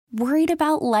Worried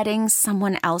about letting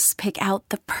someone else pick out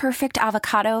the perfect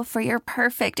avocado for your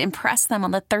perfect impress them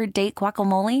on the third date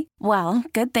guacamole? Well,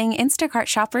 good thing Instacart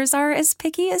shoppers are as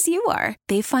picky as you are.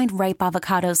 They find ripe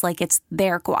avocados like it's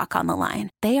their guac on the line.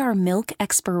 They are milk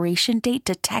expiration date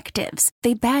detectives.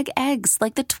 They bag eggs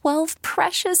like the 12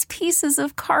 precious pieces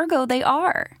of cargo they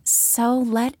are. So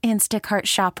let Instacart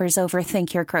shoppers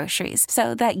overthink your groceries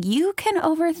so that you can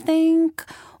overthink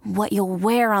what you'll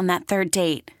wear on that third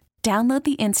date. Download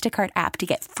the Instacart app to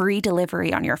get free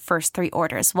delivery on your first 3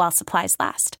 orders while supplies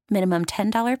last. Minimum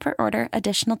 $10 per order.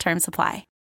 Additional terms apply.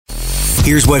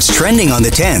 Here's what's trending on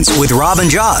the 10s with Rob and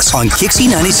Joss on Kixie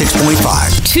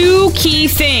 96.5. 2 key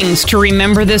things to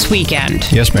remember this weekend.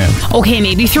 Yes, ma'am. Okay,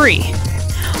 maybe 3.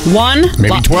 1.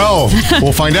 Maybe 12.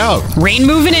 We'll find out. Rain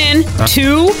moving in.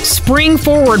 2. Spring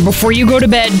forward before you go to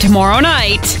bed tomorrow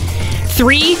night.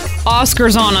 3.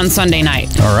 Oscars on Sunday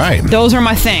night. All right. Those are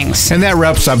my things. And that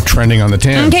wraps up trending on the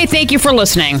 10. Okay, thank you for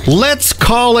listening. Let's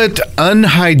call it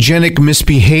unhygienic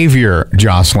misbehavior,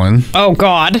 Jocelyn. Oh,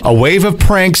 God. A wave of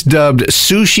pranks dubbed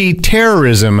sushi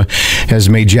terrorism has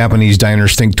made Japanese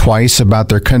diners think twice about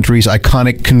their country's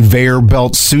iconic conveyor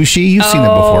belt sushi. You've seen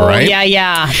that before, right?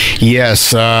 Yeah.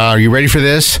 Yes. Are you ready for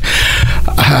this?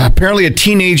 Apparently, a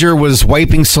teenager was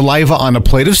wiping saliva on a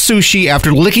plate of sushi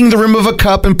after licking the rim of a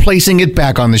cup and placing it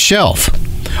back on the shelf.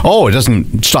 Oh, it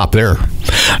doesn't stop there.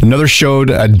 Another showed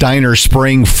a diner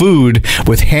spraying food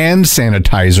with hand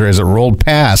sanitizer as it rolled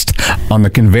past on the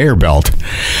conveyor belt.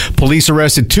 Police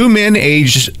arrested 2 men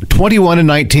aged 21 and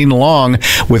 19 along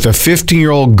with a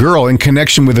 15-year-old girl in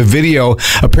connection with a video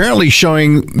apparently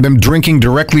showing them drinking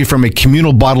directly from a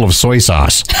communal bottle of soy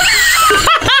sauce.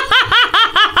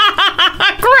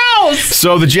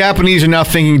 So the Japanese are now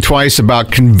thinking twice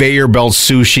about conveyor belt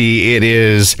sushi. It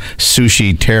is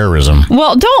sushi terrorism.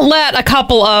 Well, don't let a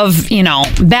couple of,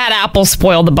 bad apples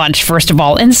spoil the bunch, first of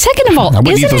all. And second of all, I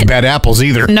wouldn't eat those bad apples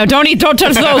either. No, don't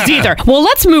touch those either. Well,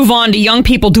 let's move on to young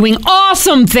people doing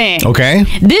awesome things. Okay.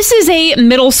 This is a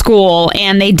middle school,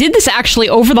 and they did this actually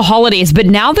over the holidays, but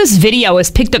now this video has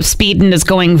picked up speed and is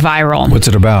going viral. What's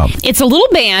it about? It's a little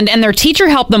band, and their teacher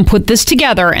helped them put this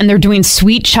together, and they're doing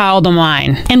Sweet Child O'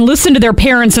 Mine. And listen to their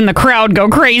parents in the crowd go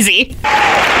crazy.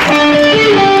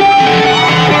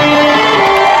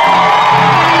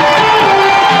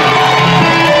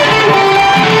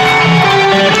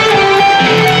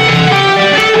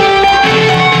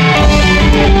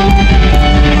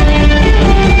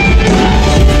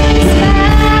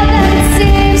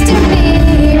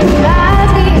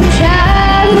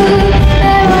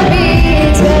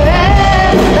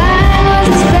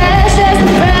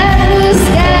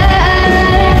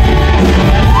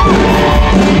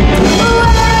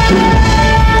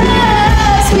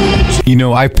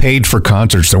 I paid for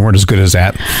concerts that weren't as good as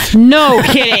that. No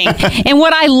kidding. And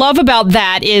what I love about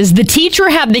that is the teacher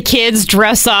had the kids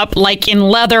dress up like in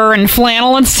leather and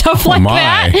flannel and stuff like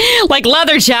that. Like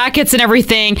leather jackets and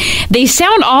everything. They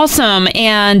sound awesome.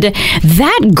 And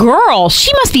that girl,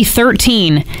 she must be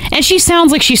 13. And she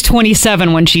sounds like she's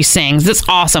 27 when she sings. It's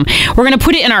awesome. We're going to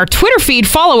put it in our Twitter feed.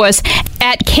 Follow us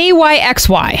at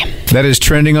KYXY. That is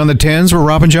trending on the 10s. We're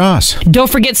Rob and Joss. Don't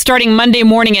forget, starting Monday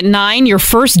morning at 9, your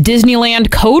first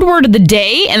Disneyland code word of the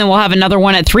day, and then we'll have another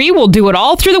one at 3. We'll do it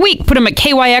all through the week. Put them at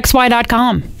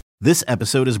KYXY.com. This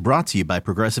episode is brought to you by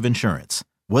Progressive Insurance.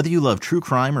 Whether you love true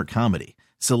crime or comedy,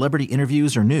 celebrity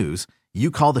interviews or news,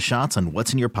 you call the shots on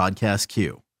what's in your podcast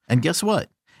queue. And guess what?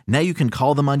 Now you can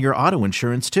call them on your auto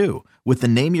insurance too with the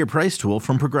Name Your Price tool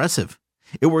from Progressive.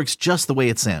 It works just the way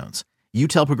it sounds. You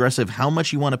tell Progressive how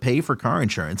much you want to pay for car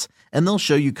insurance, and they'll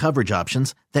show you coverage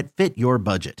options that fit your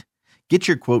budget. Get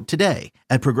your quote today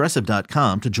at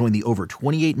Progressive.com to join the over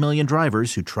 28 million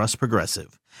drivers who trust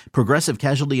Progressive. Progressive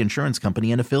Casualty Insurance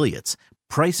Company and Affiliates.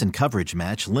 Price and coverage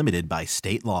match limited by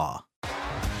state law.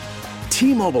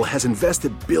 T-Mobile has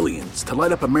invested billions to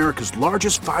light up America's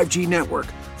largest 5G network,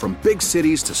 from big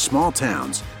cities to small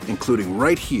towns, including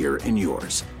right here in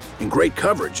yours. And great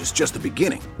coverage is just the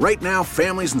beginning. Right now,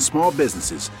 families and small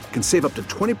businesses can save up to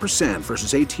 20%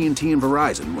 versus AT&T and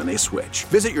Verizon when they switch.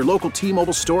 Visit your local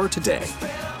T-Mobile store today.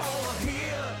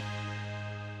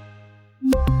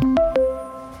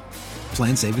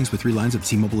 Plan savings with 3 lines of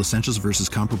T-Mobile Essentials versus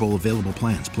comparable available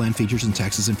plans. Plan features and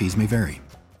taxes and fees may vary.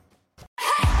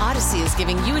 Odyssey is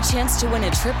giving you a chance to win a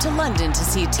trip to London to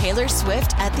see Taylor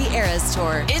Swift at the Eras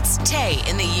Tour. It's Tay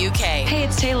in the UK. Hey,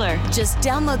 it's Taylor. Just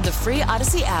download the free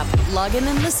Odyssey app, log in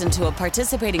and listen to a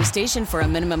participating station for a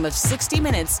minimum of 60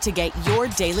 minutes to get your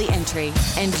daily entry.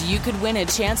 And you could win a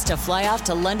chance to fly off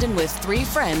to London with 3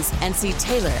 friends and see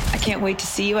Taylor. I can't wait to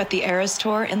see you at the Eras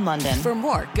Tour in London. For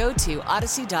more, go to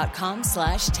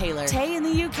odyssey.com/Taylor. Tay in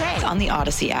the UK. On the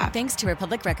Odyssey app. Thanks to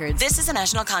Republic Records. This is a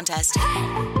national contest.